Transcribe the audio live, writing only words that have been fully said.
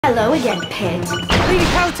Hello again, Pit. Lady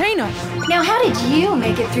Palutena! Now how did you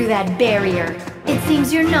make it through that barrier? It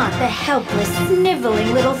seems you're not the helpless,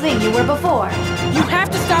 sniveling little thing you were before. You have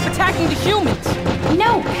to stop attacking the humans!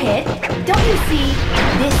 No, Pit. Don't you see?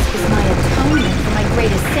 This is my atonement for my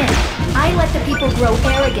greatest sin. I let the people grow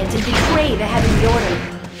arrogant and betray the Heavenly Order.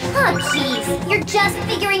 Oh, jeez. You're just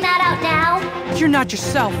figuring that out now? You're not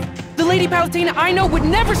yourself. The Lady Palutena I know would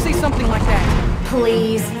never say something like that.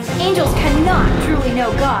 Please. Angels cannot truly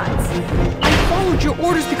know gods. I followed your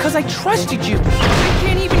orders because I trusted you. I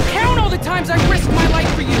can't even count all the times I risked my life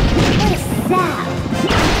for you. What is that?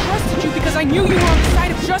 I trusted you because I knew you were on the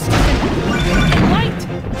side of justice and light.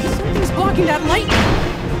 Something's blocking that light.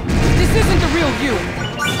 This isn't the real you.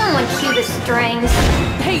 Someone cue the strings.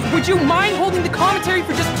 Hey, would you mind holding the commentary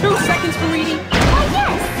for just 2 seconds for reading? Why,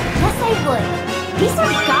 yes. Yes, I would. These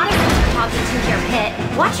are goddesses you're talking to here, Pit.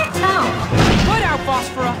 Watch your tone. Put out,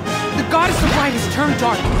 Phosphora! The goddess of light has turned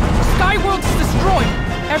dark. Skyworld is destroyed.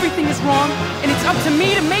 Everything is wrong, and it's up to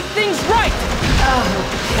me to make things right! Oh,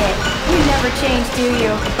 Pit. You never change, do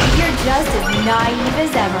you? You're just as naive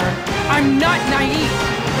as ever. I'm not naive.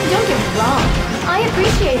 Don't get me wrong. I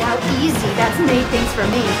appreciate how easy that's made things for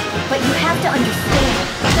me. But you have to understand,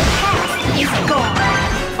 the past is gone.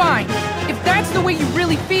 Fine. If that's the way you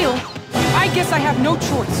really feel, I guess I have no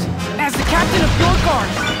choice. As the captain of your guard,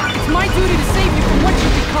 it's my duty to save you from what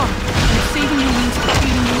you've become. And if saving you means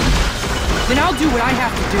defeating you, then I'll do what I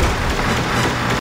have to do.